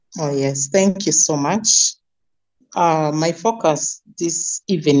Oh, yes. Thank you so much. My focus this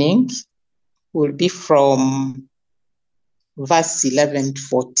evening will be from verse 11 to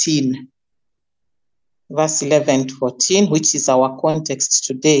 14. Verse 11 to 14, which is our context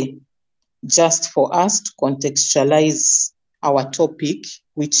today, just for us to contextualize our topic,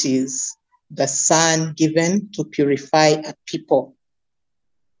 which is the Son given to purify a people.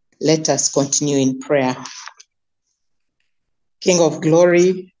 Let us continue in prayer. King of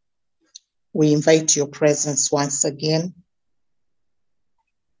glory, we invite your presence once again.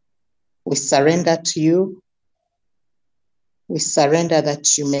 We surrender to you. We surrender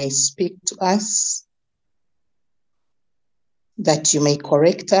that you may speak to us, that you may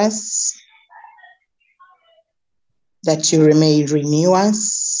correct us, that you may renew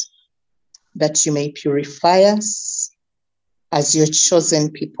us, that you may purify us as your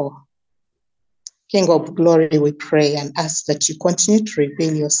chosen people. King of glory, we pray and ask that you continue to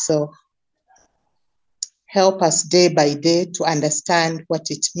reveal yourself. Help us day by day to understand what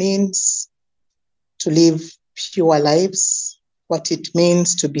it means to live pure lives, what it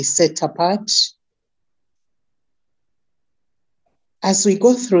means to be set apart. As we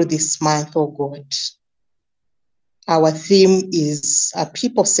go through this month, oh God, our theme is a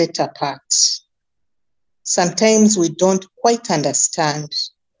people set apart. Sometimes we don't quite understand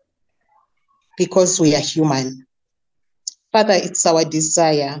because we are human. Father, it's our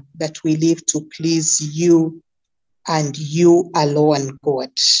desire that we live to please you and you alone,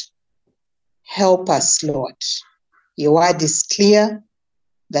 God. Help us, Lord. Your word is clear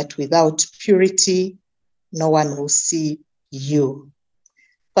that without purity, no one will see you.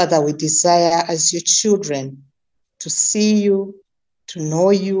 Father, we desire as your children to see you, to know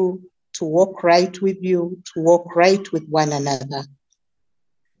you, to walk right with you, to walk right with one another.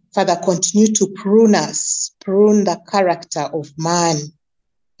 Father, continue to prune us, prune the character of man,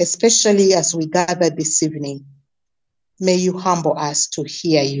 especially as we gather this evening. May you humble us to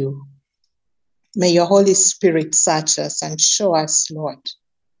hear you. May your Holy Spirit search us and show us, Lord,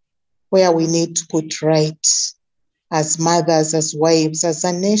 where we need to put right as mothers, as wives, as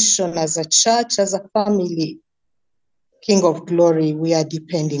a nation, as a church, as a family. King of glory, we are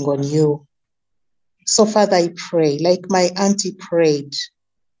depending on you. So, Father, I pray, like my auntie prayed,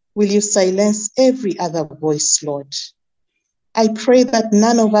 will you silence every other voice, Lord? I pray that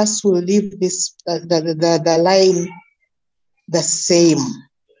none of us will leave this the line the same.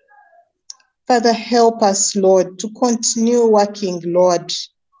 Father, help us, Lord, to continue working, Lord,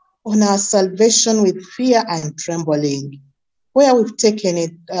 on our salvation with fear and trembling. Where we've taken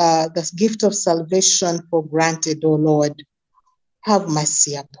it, the gift of salvation for granted, O Lord, have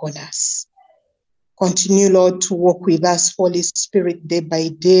mercy upon us. Continue, Lord, to walk with us, Holy Spirit, day by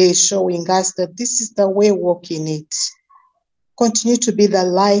day, showing us that this is the way, walk in it. Continue to be the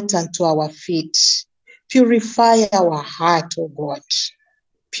light unto our feet. Purify our heart, O God.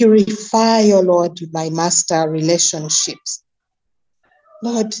 Purify, O Lord, my Master, relationships.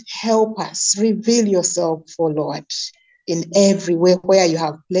 Lord, help us. Reveal yourself, O Lord, in every way where you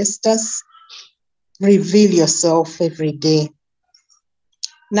have placed us. Reveal yourself every day.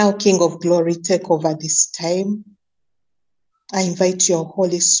 Now, King of glory, take over this time. I invite your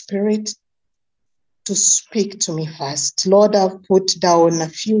Holy Spirit to speak to me first. Lord, I've put down a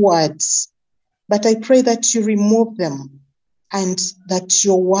few words, but I pray that you remove them and that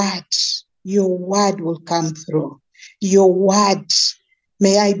your word will come through. Your word,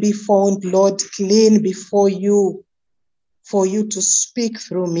 may I be found, Lord, clean before you, for you to speak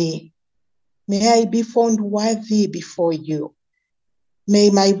through me. May I be found worthy before you. May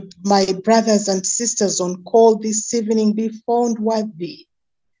my brothers and sisters on call this evening be found worthy.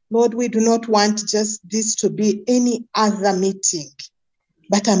 Lord, we do not want just this to be any other meeting,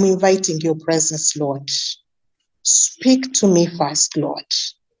 but I'm inviting your presence, Lord. Speak to me first, Lord.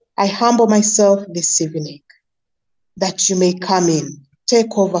 I humble myself this evening that you may come in.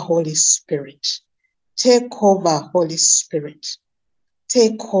 Take over, Holy Spirit. Take over, Holy Spirit.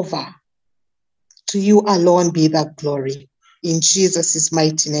 Take over. To you alone be the glory. In Jesus'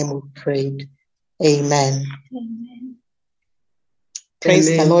 mighty name we prayed. Amen. Amen. Praise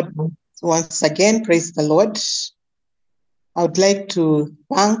Amen. the Lord once again. Praise the Lord. I would like to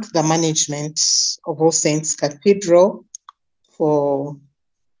thank the management of All Saints Cathedral for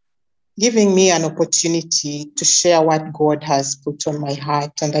giving me an opportunity to share what God has put on my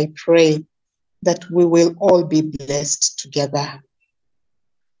heart. And I pray that we will all be blessed together.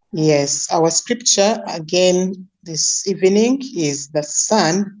 Yes, our scripture again this evening is the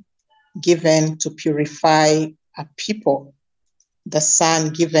Son given to purify a people. The Son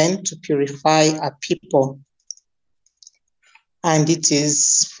given to purify a people. and it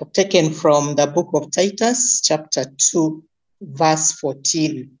is taken from the book of Titus, chapter 2, verse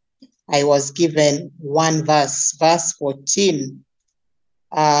 14. I was given one verse, verse 14.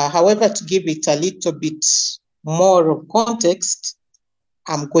 However, to give it a little bit more of context,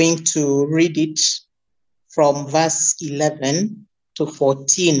 I'm going to read it from verse 11 to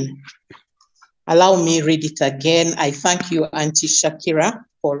 14. Allow me read it again. I thank you, Auntie Shakira,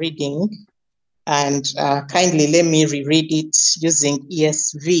 for reading. And kindly let me reread it using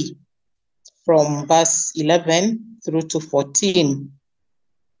ESV from verse 11 through to 14.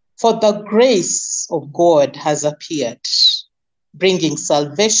 For the grace of God has appeared, bringing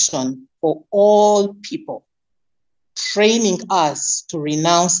salvation for all people, training us to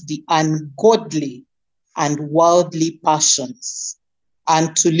renounce the ungodly and worldly passions,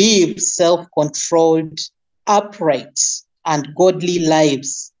 and to live self-controlled, upright, and godly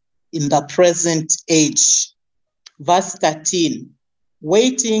lives in the present age. Verse 13,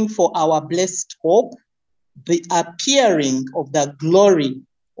 waiting for our blessed hope, the appearing of the glory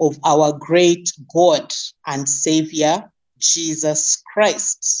of our great God and Savior, Jesus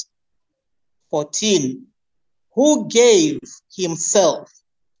Christ. 14, who gave himself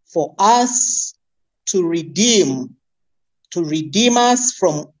for us to redeem us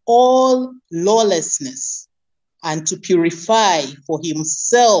from all lawlessness and to purify for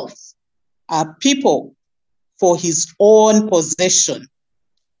himself a people for his own possession,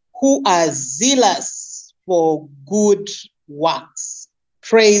 who are zealous for good works.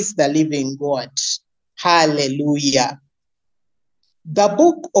 Praise the living God. Hallelujah. The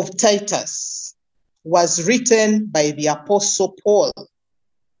book of Titus was written by the Apostle Paul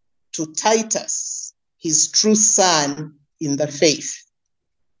to Titus, his true son in the faith.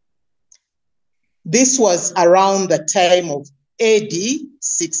 This was around the time of AD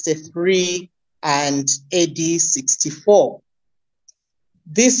 63 and AD 64.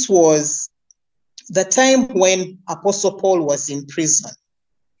 This was the time when Apostle Paul was in prison.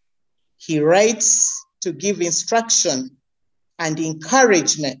 He writes to give instruction and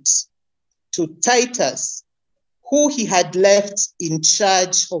encouragement to Titus, who he had left in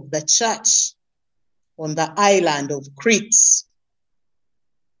charge of the church on the island of Crete.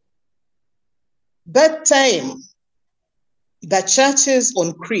 That time, the churches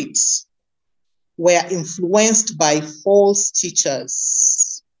on Crete were influenced by false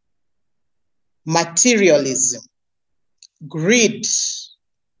teachers, materialism, greed,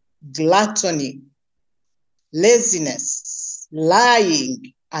 gluttony, laziness,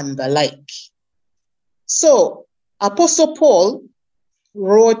 lying, and the like. So, Apostle Paul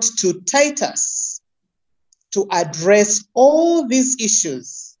wrote to Titus to address all these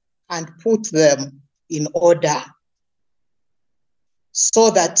issues and put them in order so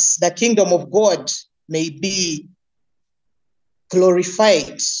that the kingdom of God may be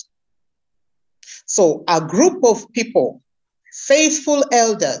glorified. So a group of people, faithful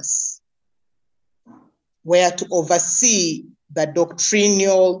elders, were to oversee the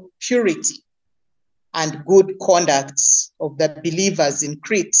doctrinal purity and good conduct of the believers in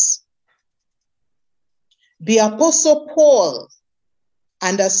Crete. The Apostle Paul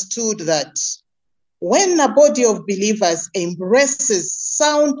understood that when a body of believers embraces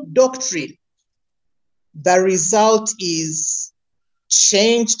sound doctrine, the result is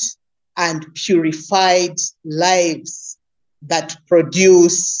changed and purified lives that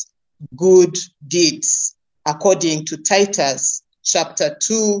produce good deeds, according to Titus chapter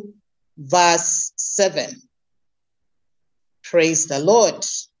 2, verse 7. Praise the Lord.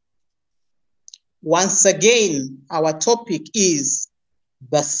 Once again, our topic is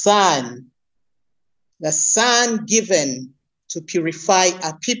the Son given to purify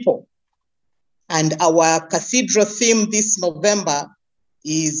a people. And our cathedral theme this November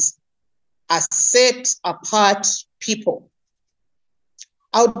is a set apart people.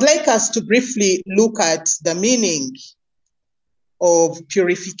 I would like us to briefly look at the meaning of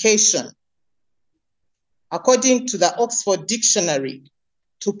purification. According to the Oxford Dictionary,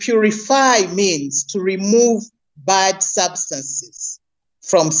 to purify means to remove bad substances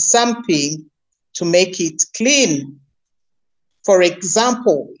from something to make it clean. For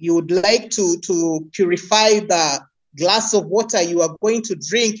example, you would like to purify the glass of water you are going to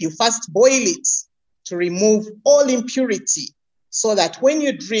drink. You first boil it to remove all impurity so that when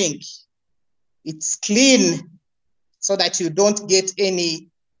you drink, it's clean so that you don't get any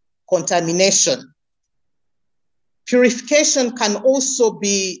contamination. Purification can also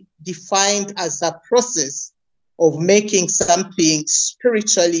be defined as a process of making something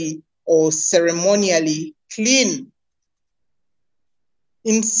spiritually or ceremonially clean.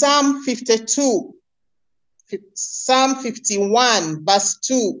 In Psalm 52, Psalm 51, verse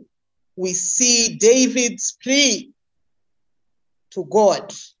 2, we see David's plea to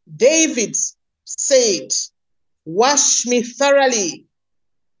God. David said, "Wash me thoroughly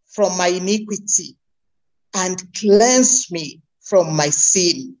from my iniquity and cleanse me from my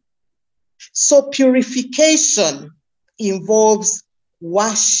sin." So purification involves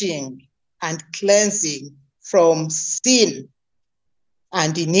washing and cleansing from sin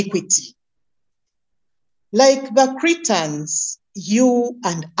and iniquity. Like the Cretans, you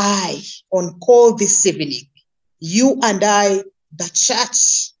and I on call this evening, you and I, the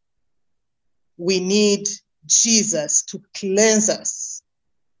church, we need Jesus to cleanse us.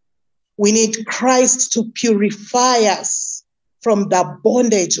 We need Christ to purify us from the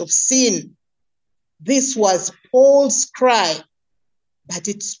bondage of sin. This was Paul's cry, but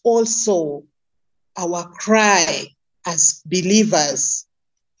it's also our cry as believers,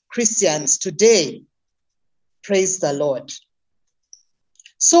 Christians today. Praise the Lord.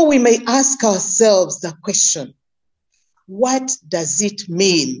 So we may ask ourselves the question, what does it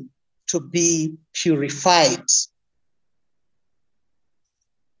mean to be purified?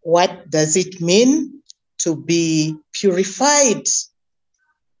 What does it mean to be purified?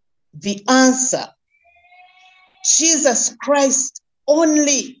 The answer, Jesus Christ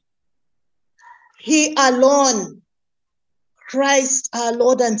only. He alone, Christ our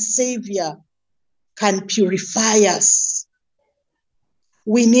Lord and Savior, can purify us.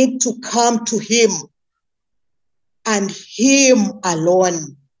 We need to come to him and him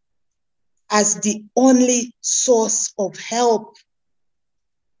alone as the only source of help.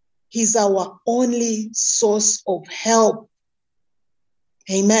 He's our only source of help.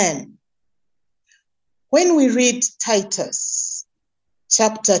 Amen. When we read Titus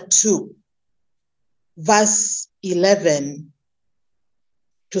chapter 2, verse 11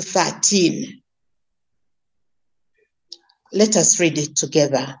 to 13, let us read it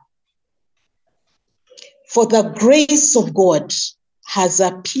together. For the grace of God has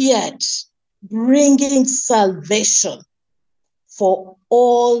appeared, bringing salvation for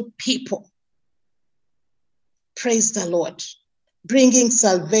all people. Praise the Lord. Bringing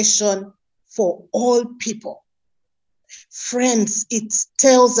salvation for all people. Friends, it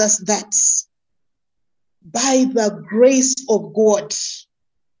tells us that by the grace of God,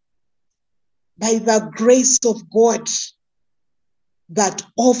 that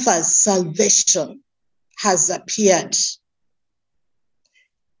offers salvation has appeared.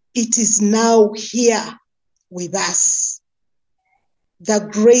 It is now here with us. The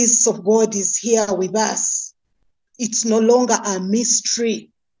grace of God is here with us. It's no longer a mystery.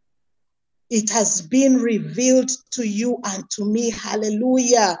 It has been revealed to you and to me.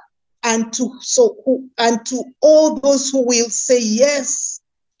 Hallelujah. And to all those who will say yes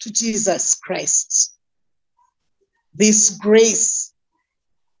to Jesus Christ. This grace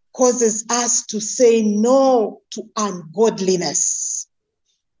causes us to say no to ungodliness.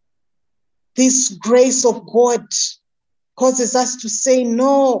 This grace of God causes us to say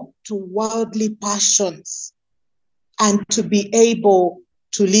no to worldly passions and to be able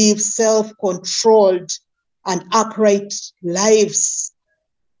to live self-controlled and upright lives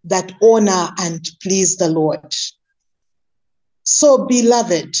that honor and please the Lord. So,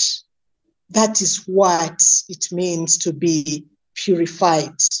 beloved, that is what it means to be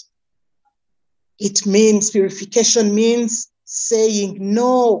purified. Purification means saying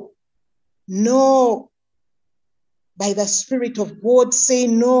no, by the Spirit of God, say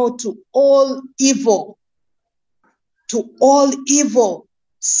no to all evil,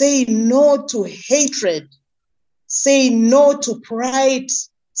 say no to hatred, say no to pride,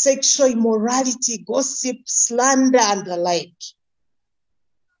 sexual immorality, gossip, slander, and the like.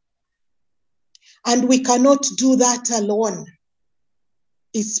 And we cannot do that alone.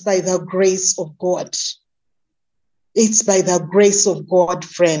 It's by the grace of God. It's by the grace of God,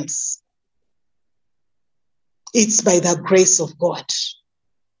 friends. It's by the grace of God.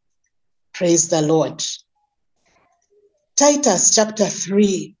 Praise the Lord. Titus chapter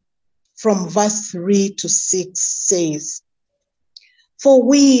 3, from verse 3 to 6 says, "For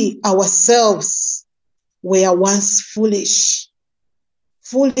we ourselves were once foolish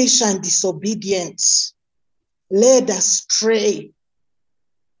and disobedient, led astray,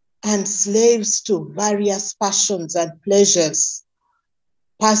 and slaves to various passions and pleasures,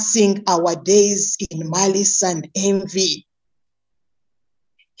 passing our days in malice and envy,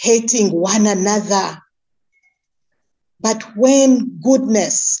 hating one another. But when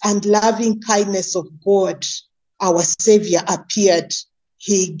goodness and loving kindness of God, our Savior, appeared,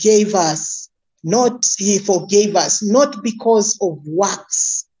 he forgave us, not because of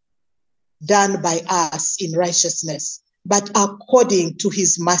works, done by us in righteousness, but according to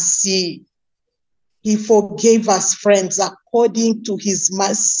his mercy. He forgave us, friends, according to his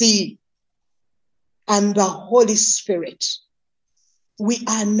mercy and the Holy Spirit. We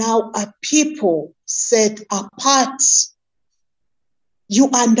are now a people set apart. You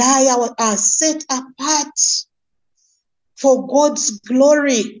and I are set apart for God's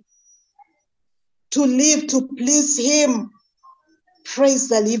glory, to live to please him. Praise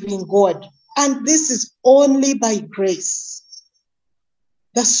the living God. And this is only by grace.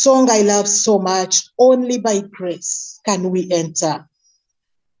 The song I love so much, only by grace can we enter.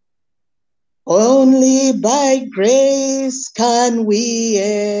 Only by grace can we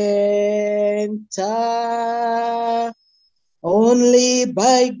enter. Only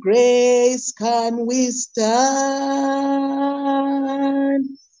by grace can we stand.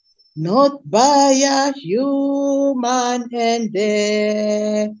 Not by a human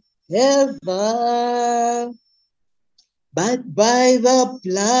endeavor, but by the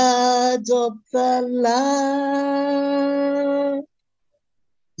blood of the Lamb.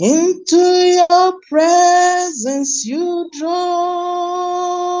 Into your presence you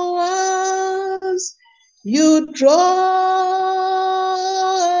draw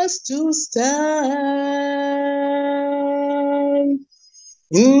us to stand.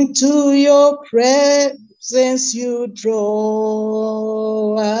 Into your presence you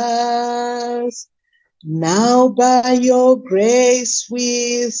draw us. Now by your grace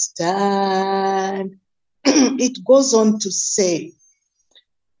we stand. It goes on to say,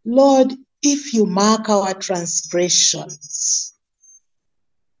 Lord, if you mark our transgressions,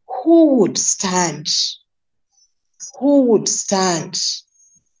 who would stand? Who would stand?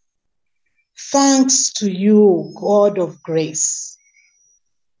 Thanks to you, God of grace.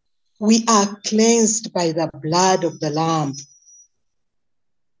 We are cleansed by the blood of the Lamb.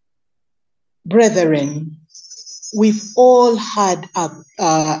 Brethren, we've all had a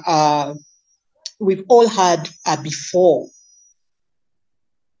before,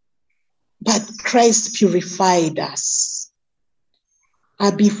 but Christ purified us.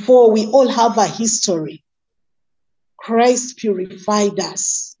 Before, we all have a history. Christ purified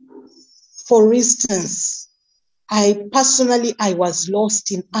us. For instance, I was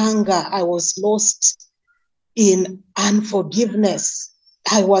lost in anger. I was lost in unforgiveness.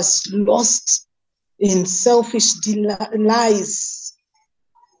 I was lost in selfish lies.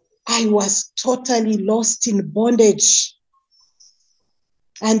 I was totally lost in bondage.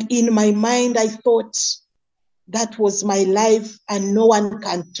 And in my mind, I thought that was my life and no one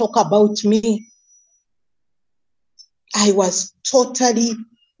can talk about me. I was totally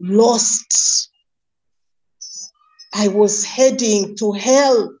lost. I was heading to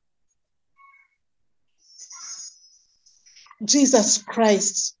hell. Jesus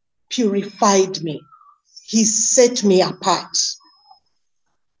Christ purified me. He set me apart.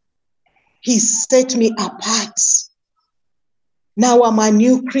 He set me apart. Now I'm a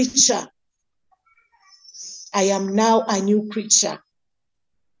new creature. I am now a new creature.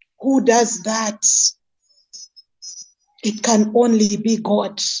 Who does that? It can only be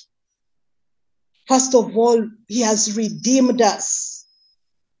God. First of all, he has redeemed us.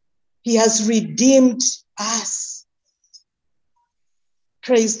 He has redeemed us.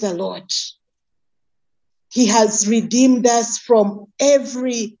 Praise the Lord. He has redeemed us from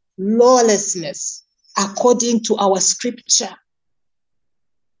every lawlessness according to our scripture.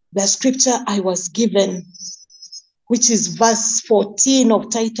 The scripture I was given, which is verse 14 of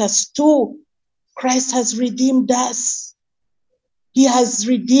Titus 2. Christ has redeemed us. He has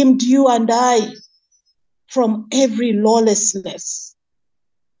redeemed you and I from every lawlessness.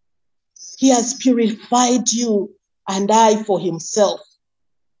 He has purified you and I for himself.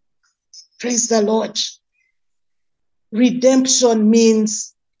 Praise the Lord. Redemption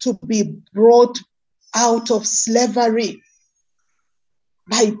means to be brought out of slavery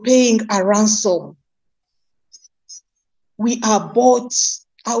by paying a ransom. We are bought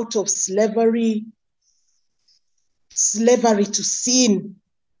out of slavery to sin,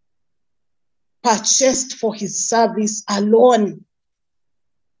 purchased for his service alone.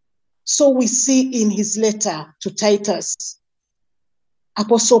 So we see in his letter to Titus,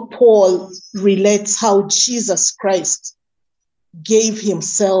 Apostle Paul relates how Jesus Christ gave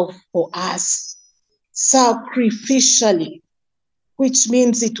himself for us sacrificially, which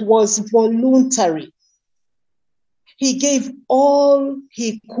means it was voluntary. He gave all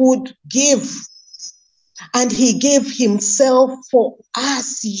he could give, and he gave himself for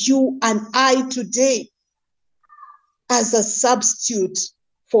us, you and I today, as a substitute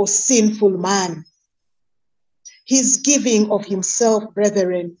for sinful man. His giving of himself,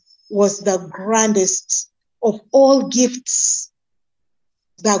 brethren, was the grandest of all gifts.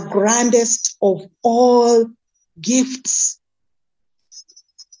 The grandest of all gifts.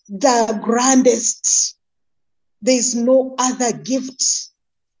 The grandest. There is no other gift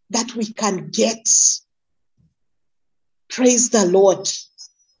that we can get. Praise the Lord.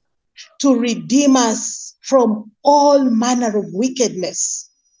 To redeem us from all manner of wickedness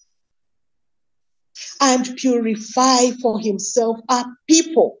and purify for himself a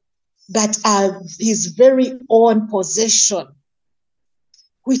people that are his very own possession,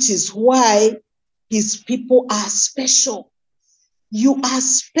 which is why his people are special. You are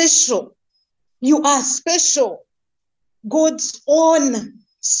special. You are special. God's own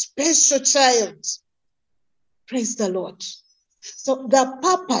special child. Praise the Lord. So the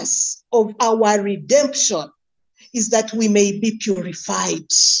purpose of our redemption is that we may be purified.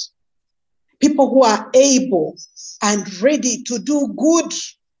 People who are able and ready to do good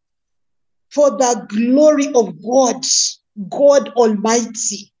for the glory of God, God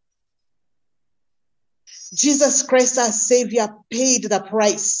Almighty. Jesus Christ, our Savior, paid the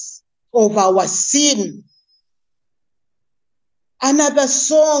price of our sin. Another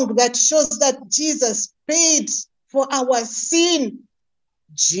song that shows that Jesus paid for our sin.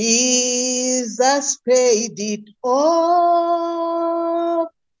 Jesus paid it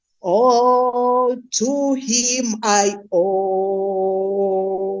all to him I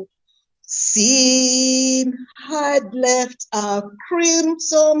owe. Sin had left a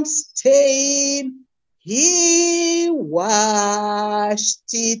crimson stain. He washed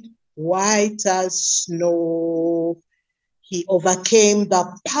it white as snow. He overcame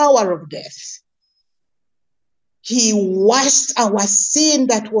the power of death. He washed our sin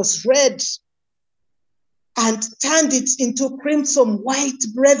that was red and turned it into crimson white,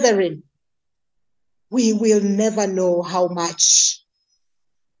 brethren. We will never know how much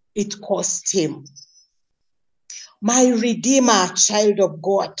it cost him. My Redeemer, child of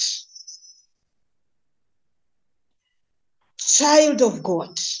God. Child of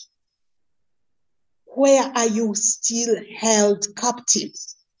God, where are you still held captive?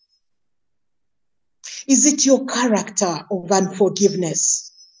 Is it your character of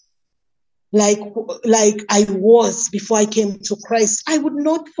unforgiveness? Like I was before I came to Christ, I would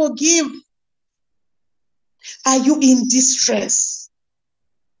not forgive. Are you in distress?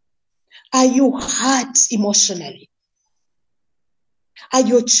 Are you hurt emotionally? Are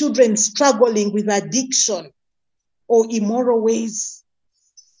your children struggling with addiction or immoral ways?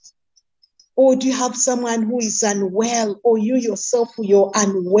 Or do you have someone who is unwell, or you yourself, you're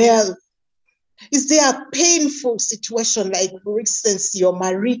unwell? Is there a painful situation, like, for instance,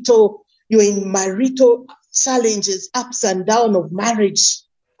 you're in marital challenges, ups and downs of marriage?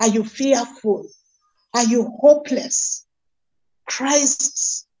 Are you fearful? Are you hopeless?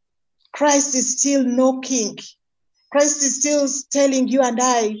 Christ is still knocking. Christ is still telling you and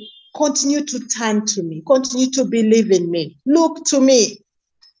I, continue to turn to me, continue to believe in me, look to me.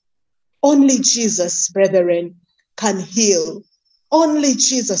 Only Jesus, brethren, can heal. Only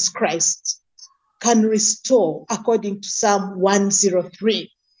Jesus Christ can restore, according to Psalm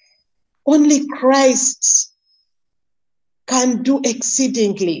 103. Only Christ can do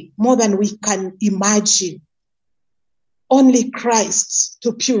exceedingly more than we can imagine. Only Christ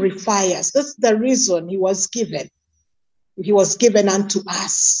to purify us. That's the reason he was given. He was given unto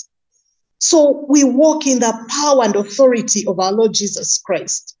us. So we walk in the power and authority of our Lord Jesus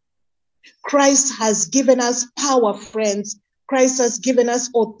Christ. Christ has given us power, friends. Christ has given us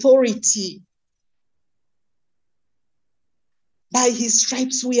authority. By his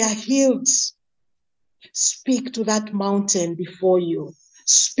stripes we are healed. Speak to that mountain before you.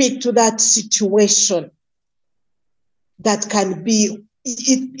 Speak to that situation that can be,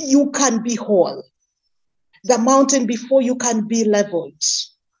 you can be whole. The mountain before you can be leveled.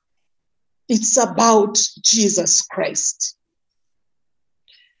 It's about Jesus Christ.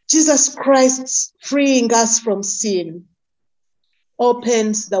 Jesus Christ freeing us from sin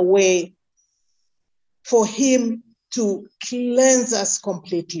opens the way for him to cleanse us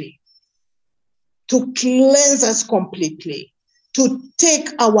completely. To cleanse us completely. To take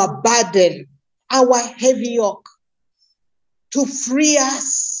our burden, our heavy yoke. To free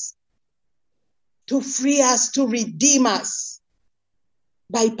us. To free us, to redeem us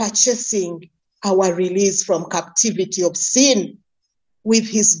by purchasing our release from captivity of sin with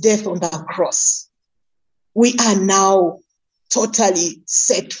his death on the cross. We are now totally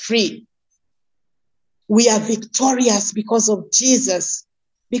set free. We are victorious because of Jesus,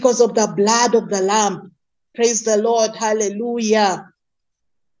 because of the blood of the Lamb. Praise the Lord. Hallelujah.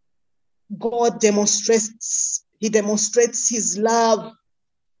 God demonstrates his love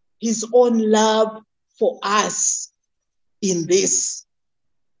his own love for us in this.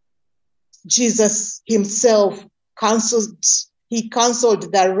 Jesus himself canceled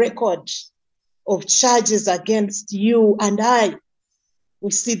the record of charges against you and I. We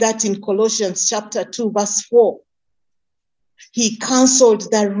see that in Colossians chapter 2, verse 4. He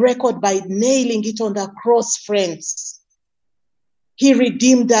canceled the record by nailing it on the cross, friends. He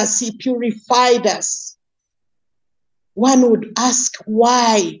redeemed us. He purified us. One would ask,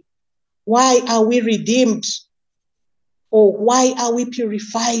 why? Why are we redeemed? Or why are we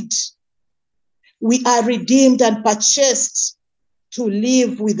purified? We are redeemed and purchased to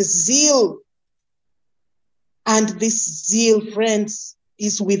live with zeal. And this zeal, friends,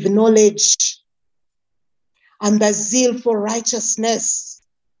 is with knowledge. And the zeal for righteousness.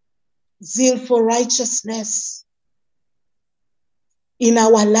 Zeal for righteousness in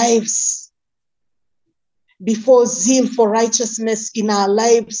our lives. Before zeal for righteousness in our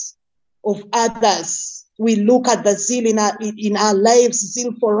lives of others, we look at the zeal in our lives,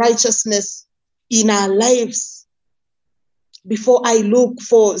 zeal for righteousness in our lives. Before I look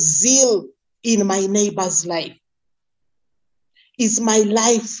for zeal in my neighbor's life. Is my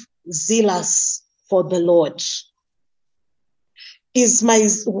life zealous for the Lord? Is my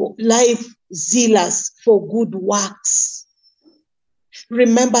life zealous for good works?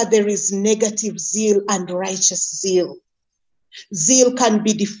 Remember, there is negative zeal and righteous zeal. Zeal can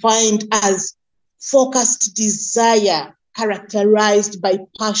be defined as focused desire characterized by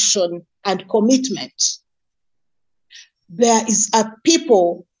passion and commitment. There is a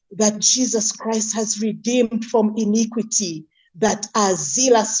people that Jesus Christ has redeemed from iniquity that are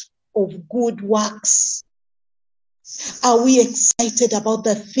zealous of good works. Are we excited about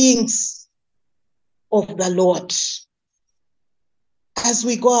the things of the Lord? As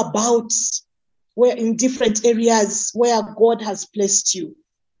we go about where in different areas where God has placed you,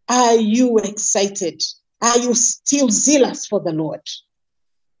 are you excited? Are you still zealous for the Lord?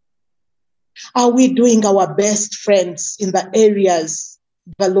 Are we doing our best, friends, in the areas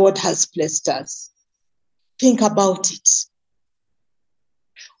the Lord has placed us? Think about it.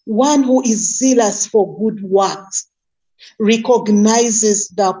 One who is zealous for good works recognizes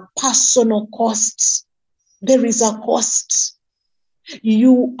the personal cost. There is a cost.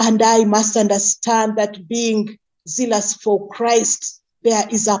 You and I must understand that being zealous for Christ, there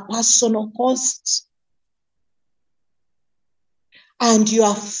is a personal cost. And you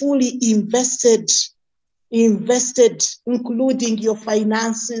are fully invested, including your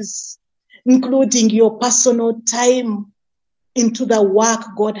finances, including your personal time into the work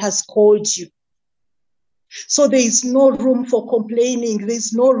God has called you. So there is no room for complaining. There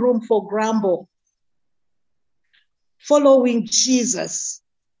is no room for grumble. Following Jesus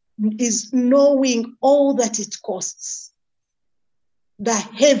is knowing all that it costs, the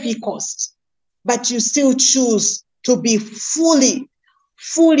heavy cost, but you still choose to be fully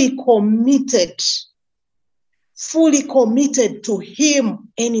committed to him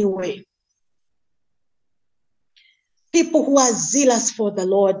anyway. People who are zealous for the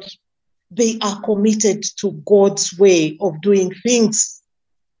Lord, they are committed to God's way of doing things.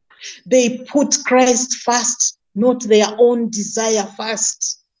 They put Christ first, not their own desire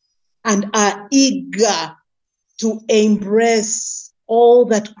first, and are eager to embrace all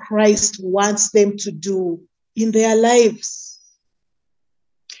that Christ wants them to do in their lives.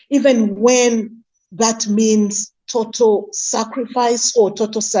 Even when that means total sacrifice or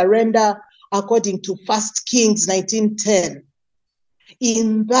total surrender, according to 1 Kings 19:10.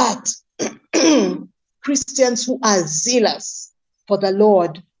 In that, Christians who are zealous for the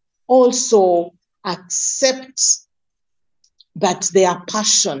Lord also accept that their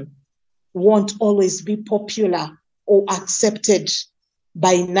passion won't always be popular or accepted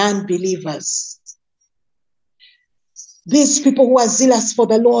by non-believers. These people who are zealous for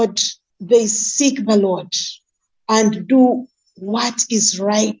the Lord, they seek the Lord and do what is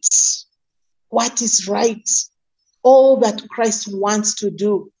right. What is right? All that Christ wants to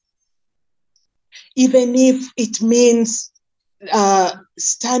do. Even if it means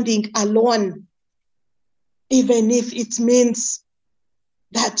standing alone, even if it means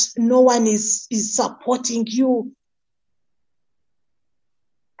that no one is supporting you.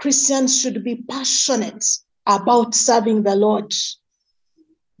 Christians should be passionate about serving the Lord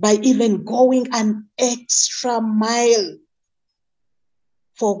by even going an extra mile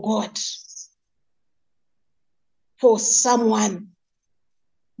for God, for someone.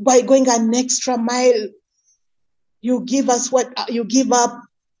 By going an extra mile, you give us you give up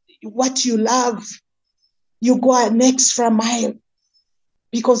what you love. You go an extra mile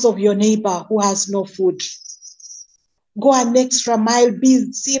because of your neighbor who has no food. Go an extra mile.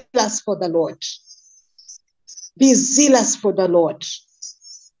 Be zealous for the Lord. Be zealous for the Lord.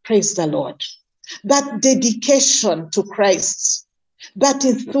 Praise the Lord. That dedication to Christ, that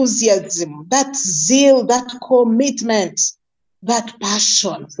enthusiasm, that zeal, that commitment, that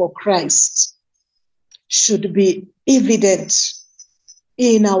passion for Christ should be evident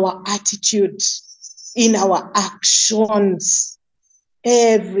in our attitude, in our actions,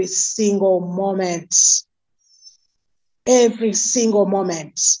 every single moment. Every single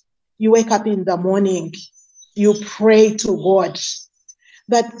moment. You wake up in the morning, you pray to God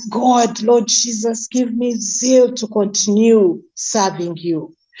that, God, Lord Jesus, give me zeal to continue serving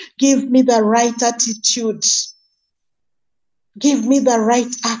you. Give me the right attitude. Give me the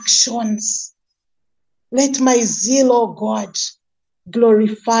right actions. Let my zeal, oh God,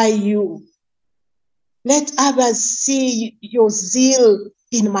 glorify you. Let others see your zeal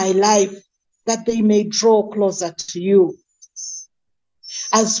in my life, that they may draw closer to you.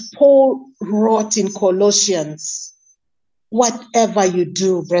 As Paul wrote in Colossians, whatever you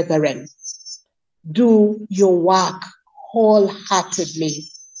do, brethren, do your work wholeheartedly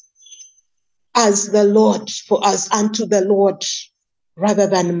as the Lord, for us unto the Lord, rather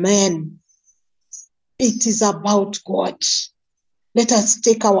than men. It is about God. Let us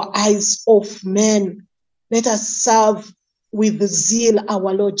take our eyes off men. Let us serve with zeal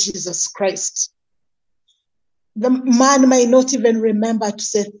our Lord Jesus Christ. The man may not even remember to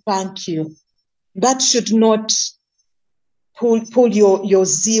say thank you. That should not pull your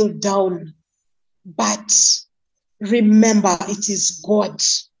zeal down. But remember, it is God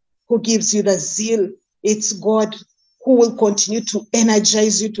who gives you the zeal. It's God who will continue to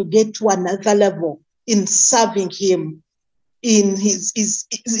energize you to get to another level in serving him in his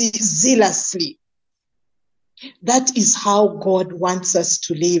zealously. That is how God wants us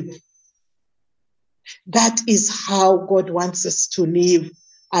to live. That is how God wants us to live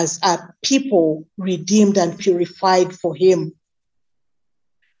as a people redeemed and purified for him.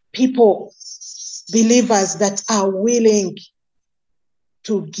 People, believers that are willing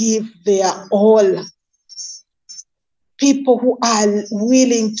to give their all. People who are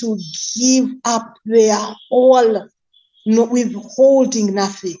willing to give up their all, withholding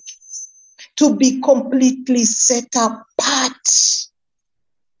nothing. To be completely set apart.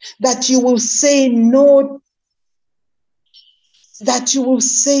 That you will say no. That you will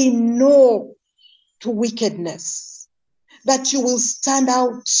say no to wickedness. That you will stand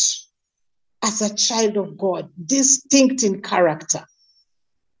out as a child of God, distinct in character.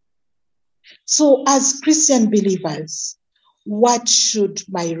 So as Christian believers, what should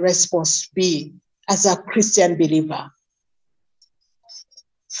my response be as a Christian believer?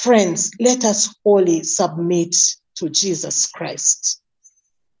 Friends, let us wholly submit to Jesus Christ,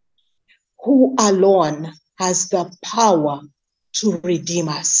 who alone has the power to redeem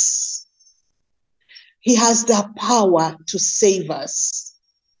us. He has the power to save us.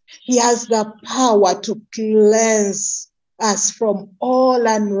 He has the power to cleanse us from all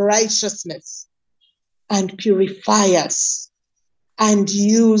unrighteousness and purify us and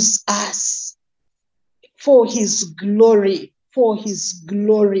use us for his glory,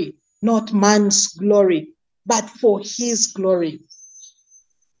 not man's glory, but for his glory.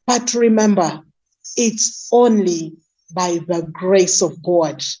 But remember, it's only by the grace of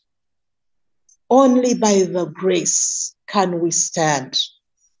God. Only by the grace can we stand.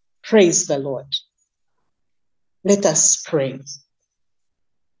 Praise the Lord. Let us pray.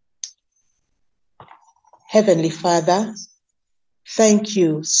 Heavenly Father, thank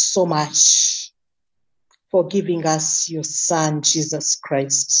you so much for giving us your Son, Jesus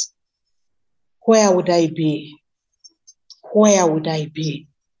Christ. Where would I be? Where would I be?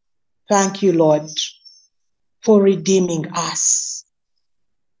 Thank you, Lord, for redeeming us.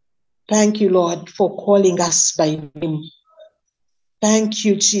 Thank you, Lord, for calling us by name. Thank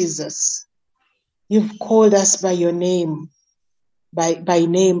you, Jesus. You've called us by your name. By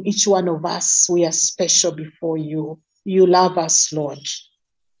name, each one of us, we are special before you. You love us, Lord.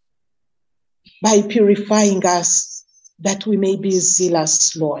 By purifying us, that we may be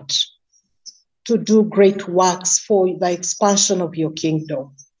zealous, Lord, to do great works for the expansion of your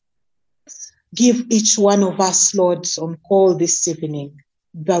kingdom. Give each one of us, Lord, on call this evening,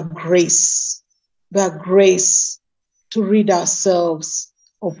 the grace to rid ourselves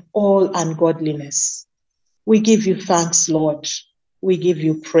of all ungodliness. We give you thanks, Lord. We give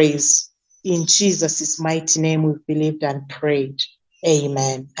you praise. In Jesus' mighty name we've believed and prayed.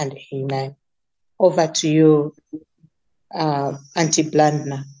 Amen and amen. Over to you, Auntie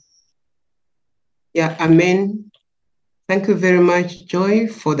Blandner. Yeah, amen. Thank you very much, Joy,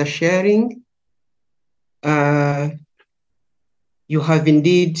 for the sharing. you have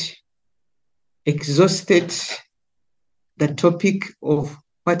indeed exhausted the topic of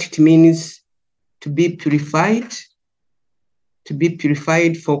what it means to be purified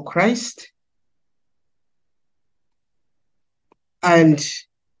for Christ, and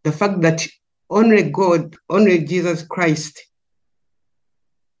the fact that only God, only Jesus Christ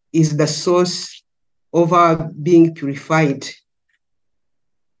is the source of our being purified.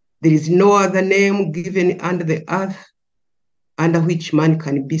 There is no other name given under the earth under which man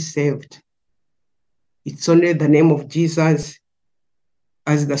can be saved. It's only the name of Jesus,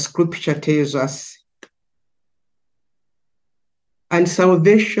 as the scripture tells us. And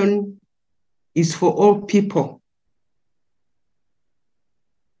salvation is for all people,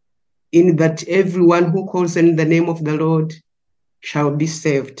 in that everyone who calls in the name of the Lord shall be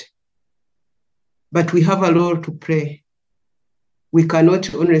saved. But we have a role to play. We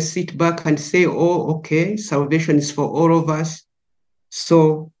cannot only sit back and say, oh, okay, salvation is for all of us.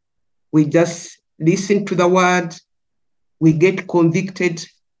 So we just listen to the word, we get convicted,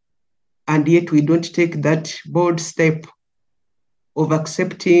 and yet we don't take that bold step of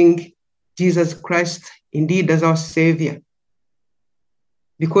accepting Jesus Christ indeed as our Savior.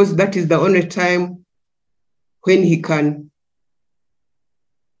 Because that is the only time when he can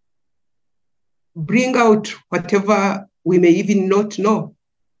bring out whatever we may even not know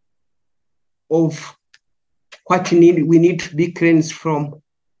of what we need to be cleansed from,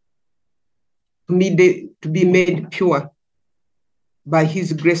 to be made pure by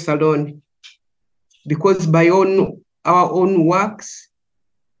his grace alone. Because by our own works,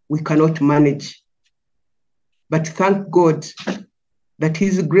 we cannot manage. But thank God that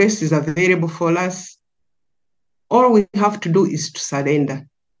his grace is available for us. All we have to do is to surrender.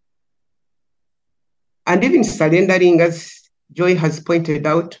 And even surrendering, as Joy has pointed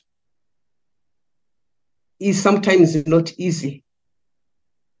out, is sometimes not easy.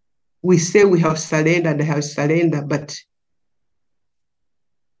 We say we have surrendered, but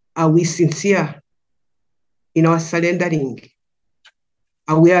are we sincere in our surrendering?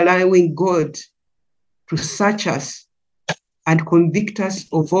 Are we allowing God to search us and convict us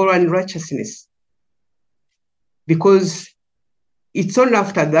of all unrighteousness? Because it's only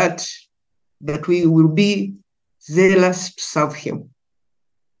after that that we will be zealous to serve him.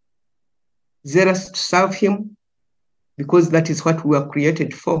 Zealous to serve him, because that is what we were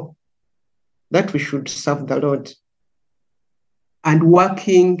created for, that we should serve the Lord. And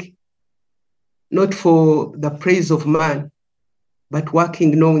working not for the praise of man, but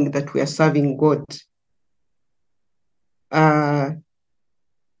working knowing that we are serving God.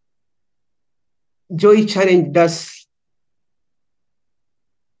 Joy challenged us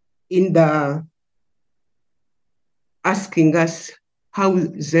in the asking us, how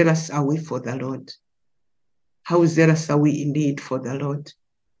zealous are we for the Lord? How zealous are we indeed for the Lord?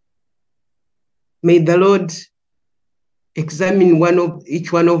 May the Lord examine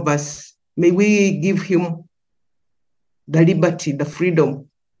each one of us. May we give him the liberty, the freedom,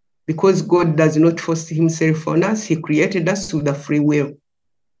 because God does not force himself on us. He created us with a free will.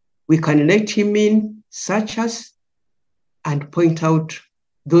 We can let him in, search us, and point out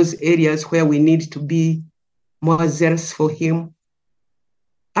those areas where we need to be more zealous for him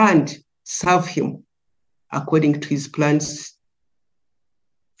and serve him according to his plans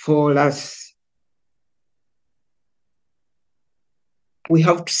for us. We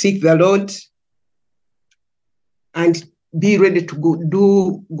have to seek the Lord and be ready to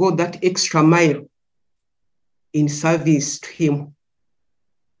go that extra mile in service to him.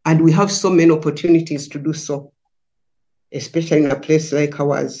 And we have so many opportunities to do so, especially in a place like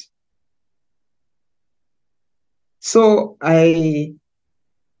ours. So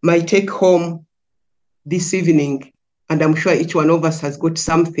my take home this evening, and I'm sure each one of us has got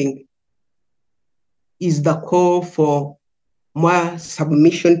something, is the call for more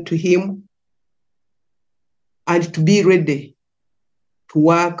submission to him and to be ready to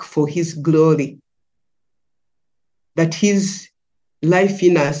work for his glory, that his life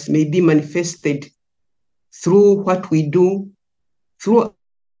in us may be manifested through what we do, through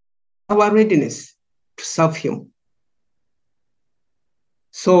our readiness to serve him.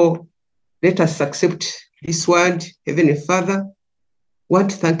 So let us accept this word. Heavenly Father, I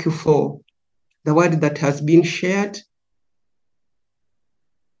want to thank you for the word that has been shared.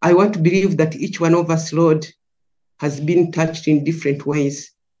 I want to believe that each one of us, Lord, has been touched in different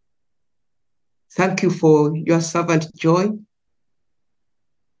ways. Thank you for your servant Joy,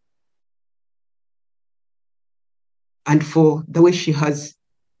 and for the way she has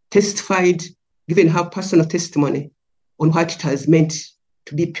testified, given her personal testimony on what it has meant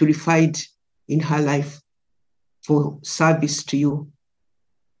to be purified in her life. for service to you.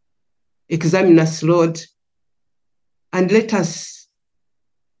 Examine us, Lord, and let us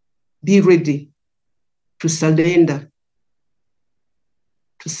be ready to surrender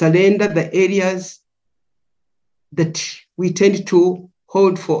the areas that we tend to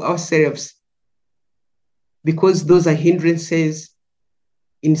hold for ourselves, because those are hindrances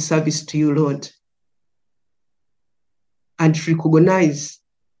in service to you, Lord. And recognize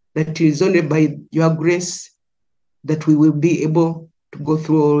that it is only by your grace that we will be able to go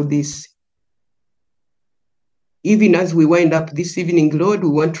through all this. Even as we wind up this evening, Lord, we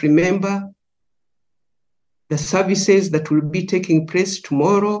want to remember the services that will be taking place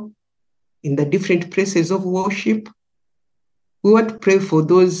tomorrow in the different places of worship. We want to pray for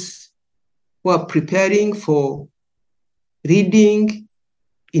those who are preparing for reading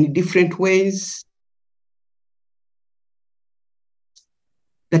in different ways,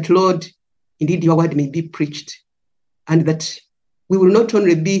 that, Lord, indeed your word may be preached, and that we will not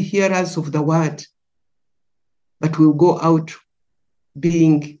only be hearers of the word, but we will go out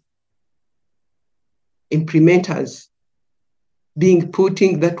being implementers,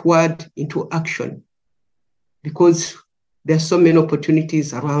 putting that word into action, because there are so many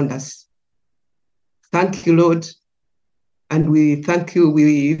opportunities around us. Thank you, Lord. And we thank you. We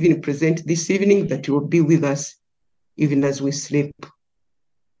even present this evening that you will be with us even as we sleep.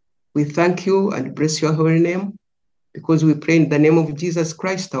 We thank you and bless your holy name, because we pray in the name of Jesus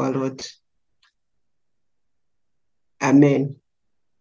Christ, our Lord. Amen.